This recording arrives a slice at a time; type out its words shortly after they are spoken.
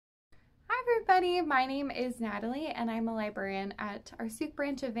everybody, my name is Natalie and I'm a librarian at our Sooke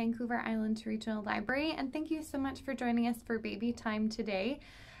branch of Vancouver Island Regional Library, and thank you so much for joining us for Baby Time today.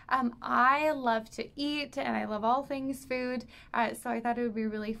 I love to eat and I love all things food, so I thought it would be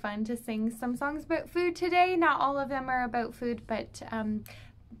really fun to sing some songs about food today. Not all of them are about food, but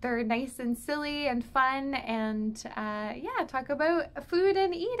they're nice and silly and fun, and yeah, talk about food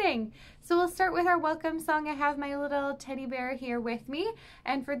and eating. So we'll start with our welcome song. I have my little teddy bear here with me,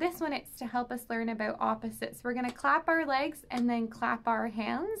 and for this one it's to help us learn about opposites. We're going to clap our legs and then clap our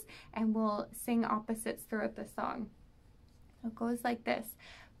hands, and we'll sing opposites throughout the song. It goes like this.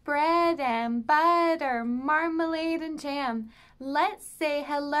 Bread and butter, marmalade and jam. Let's say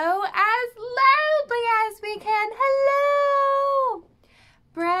hello as loudly as we can. Hello!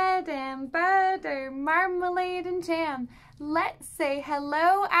 Bread and butter, marmalade and jam. Let's say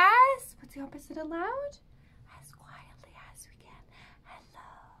hello as, what's the opposite of loud? As quietly as we can. Hello.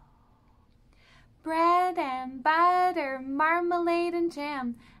 Bread and butter, marmalade and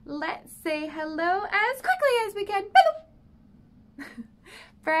jam. Let's say hello as quickly as we can. Hello.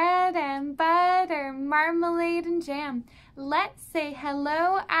 Bread and butter, marmalade and jam. Let's say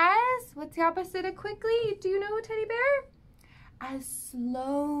hello as, what's the opposite of quickly? Do you know, teddy bear? As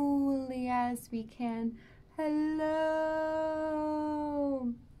slowly as we can. Hello.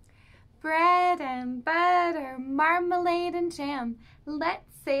 Bread and butter, marmalade and jam.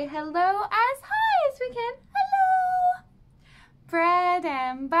 Let's say hello as high as we can. Hello. Bread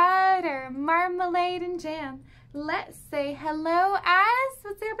and butter, marmalade and jam. Let's say hello as,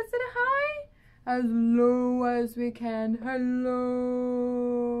 what's the opposite of high? As low as we can.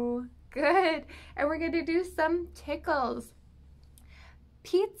 Hello. Good. And we're going to do some tickles.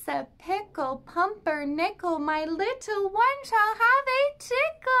 Pizza, pickle, pumpernickel, my little one shall have a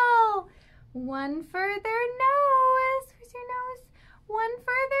tickle. One for their nose, where's your nose? One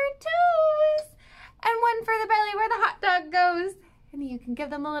for their toes, and one for the belly where the hot dog goes. And you can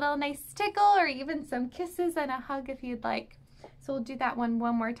give them a little nice tickle or even some kisses and a hug if you'd like. So we'll do that one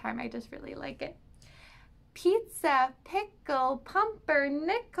more time. I just really like it. Pizza, pickle,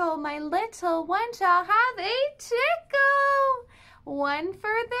 pumpernickel, my little one shall have a tickle. One for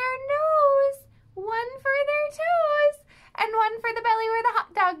their nose, one for their toes, and one for the belly where the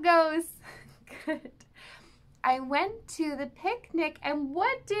hot dog goes. Good. I went to the picnic, and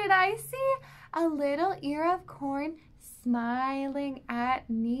what did I see? A little ear of corn smiling at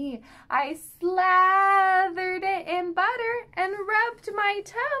me. I slathered it in butter and rubbed my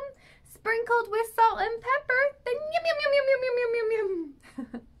tongue, sprinkled with salt and pepper, then yum, yum, yum, yum, yum, yum, yum, yum,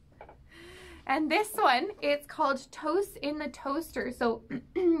 yum. And this one, it's called Toast in the Toaster. So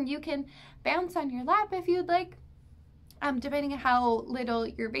you can bounce on your lap if you'd like, depending on how little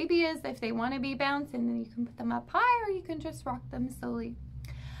your baby is. If they want to be bounced, and then you can put them up high, or you can just rock them slowly.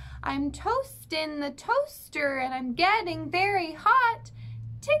 I'm toasting the toaster and I'm getting very hot.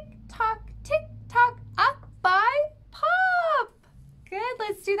 Tick tock, up I pop. Good,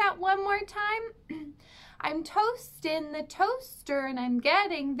 let's do that one more time. I'm toasting the toaster and I'm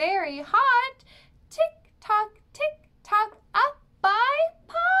getting very hot. Tick tock, up I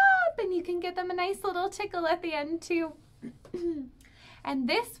pop. And you can give them a nice little tickle at the end too. And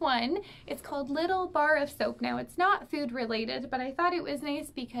this one, it's called Little Bar of Soap. Now, it's not food related, but I thought it was nice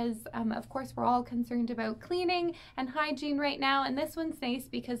because, of course, we're all concerned about cleaning and hygiene right now. And this one's nice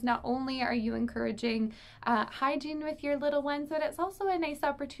because not only are you encouraging hygiene with your little ones, but it's also a nice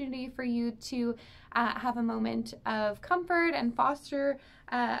opportunity for you to have a moment of comfort and foster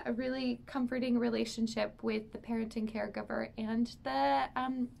a really comforting relationship with the parent and caregiver and the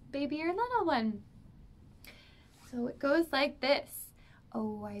baby or little one. So it goes like this.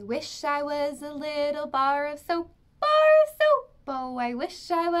 Oh, I wish I was a little bar of soap, bar of soap. Oh, I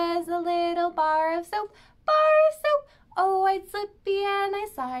wish I was a little bar of soap, bar of soap. Oh, I'd slippy and I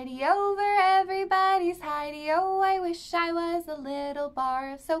slidey over everybody's hidey. Oh, I wish I was a little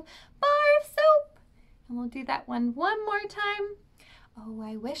bar of soap, bar of soap. And we'll do that one more time. Oh,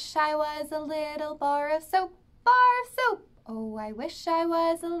 I wish I was a little bar of soap, bar of soap. Oh, I wish I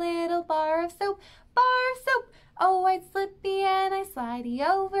was a little bar of soap, bar of soap. Oh, I'd slippy and I slidey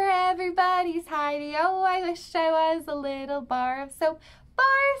over everybody's hidey. Oh, I wish I was a little bar of soap, bar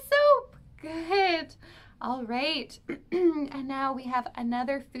of soap. Good. All right. And now we have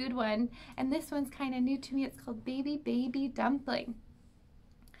another food one, and this one's kind of new to me. It's called Baby Dumpling.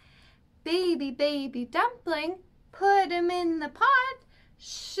 Baby dumpling, put him in the pot.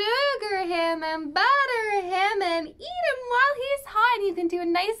 Sugar him and butter him and eat him while he's hot. And you can do a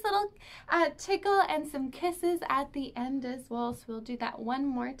nice little tickle and some kisses at the end as well. So we'll do that one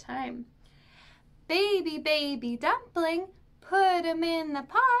more time. Baby dumpling, put him in the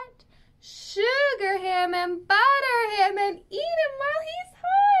pot. sugar him and butter him and eat him while he's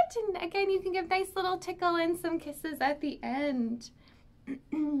hot. And again, you can give nice little tickle and some kisses at the end.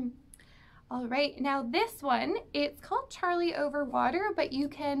 All right, now this one, it's called Charlie Over Water, but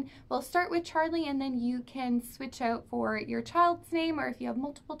we'll start with Charlie and then you can switch out for your child's name, or if you have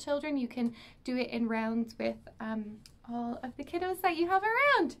multiple children, you can do it in rounds with all of the kiddos that you have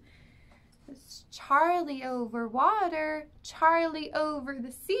around. It's Charlie over water, Charlie over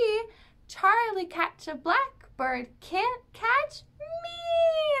the sea, Charlie catch a blackbird, can't catch me.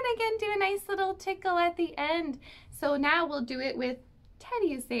 And again, do a nice little tickle at the end. So now we'll do it with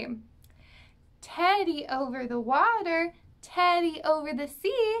Teddy's name. Teddy over the water, Teddy over the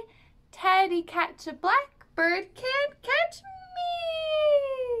sea, Teddy catch a blackbird, can't catch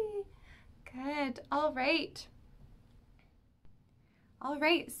me. Good, all right. All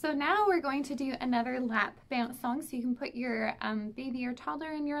right, so now we're going to do another lap bounce song. So you can put your baby or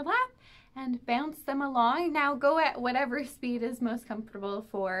toddler in your lap and bounce them along. Now go at whatever speed is most comfortable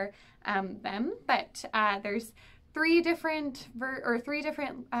for them, but there's three different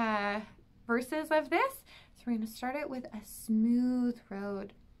verses of this. So we're going to start it with a smooth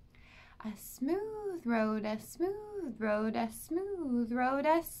road. A smooth road, a smooth road, a smooth road,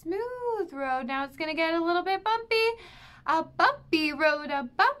 a smooth road. Now it's going to get a little bit bumpy. A bumpy road, a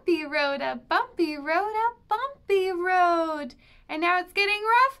bumpy road, a bumpy road, a bumpy road. And now it's getting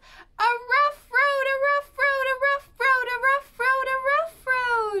rough. A rough road, a rough road, a rough road, a rough road, a rough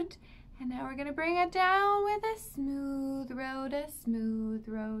road. And now we're going to bring it down with a smooth road, a smooth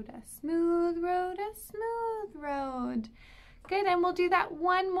road, a smooth road, a smooth road. Good, and we'll do that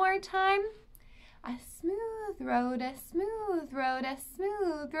one more time. A smooth road, a smooth road, a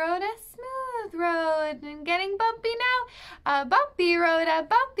smooth road, a smooth road. And getting bumpy now. A bumpy road, a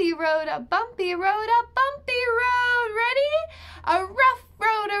bumpy road, a bumpy road, a bumpy road. Ready? A rough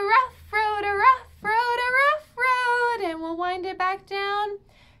road, a rough road, a rough road, a rough road. And we'll wind it back down.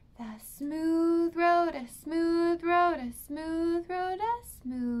 A smooth road, a smooth road, a smooth road, a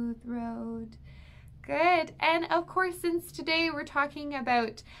smooth road. Good. And of course, since today we're talking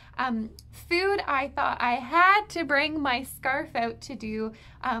about food, I thought I had to bring my scarf out to do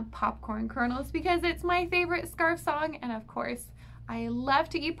popcorn kernels because it's my favorite scarf song. And of course, I love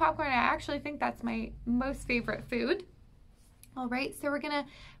to eat popcorn. I actually think that's my most favorite food. All right, so we're gonna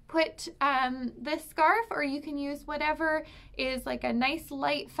put this scarf, or you can use whatever is like a nice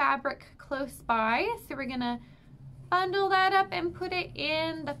light fabric close by. So we're gonna bundle that up and put it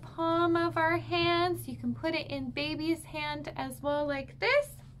in the palm of our hands. You can put it in baby's hand as well, like this.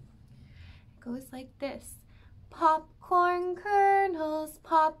 It goes like this. Popcorn kernels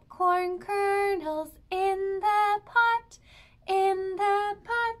in the pot, in the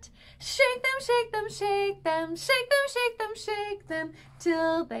pot. Shake them, shake them, shake them, shake them, shake them, shake them,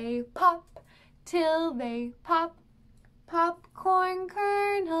 till they pop, till they pop. Popcorn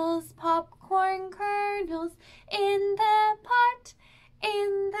kernels in the pot,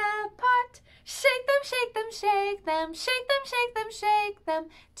 in the pot. Shake them, shake them, shake them, shake them, shake them, shake them,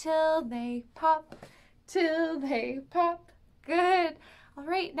 till they pop, till they pop. Good. All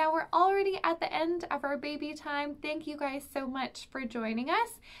right, now we're already at the end of our baby time. Thank you guys so much for joining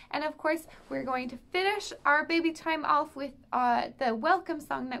us. And of course, we're going to finish our baby time off with the welcome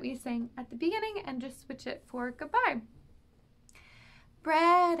song that we sang at the beginning and just switch it for goodbye.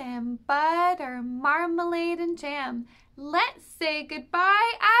 Bread and butter, marmalade and jam. Let's say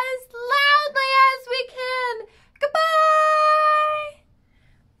goodbye as loudly as we can. Goodbye!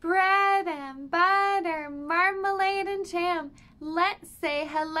 Bread and butter, marmalade and jam. Let's say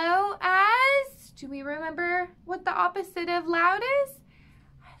hello as, do we remember what the opposite of loud is?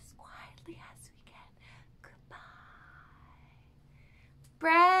 As quietly as we can. Goodbye.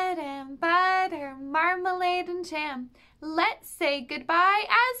 Bread and butter, marmalade and jam. Let's say goodbye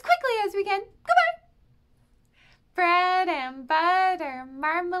as quickly as we can. Goodbye. Bread and butter,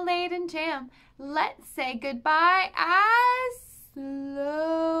 marmalade and jam. Let's say goodbye as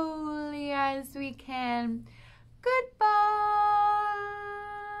slowly as we can. Goodbye.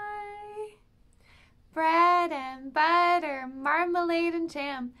 Bread and butter, marmalade and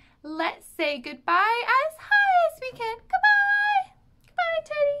jam. Let's say goodbye as high as we can. Goodbye. Goodbye,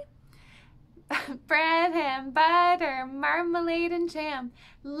 Teddy. Bread and butter, marmalade and jam.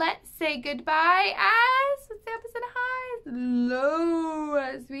 Let's say goodbye as, what's the opposite of high? Low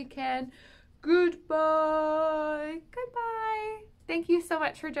as we can. Goodbye. Goodbye. Thank you so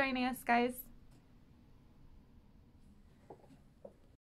much for joining us, guys.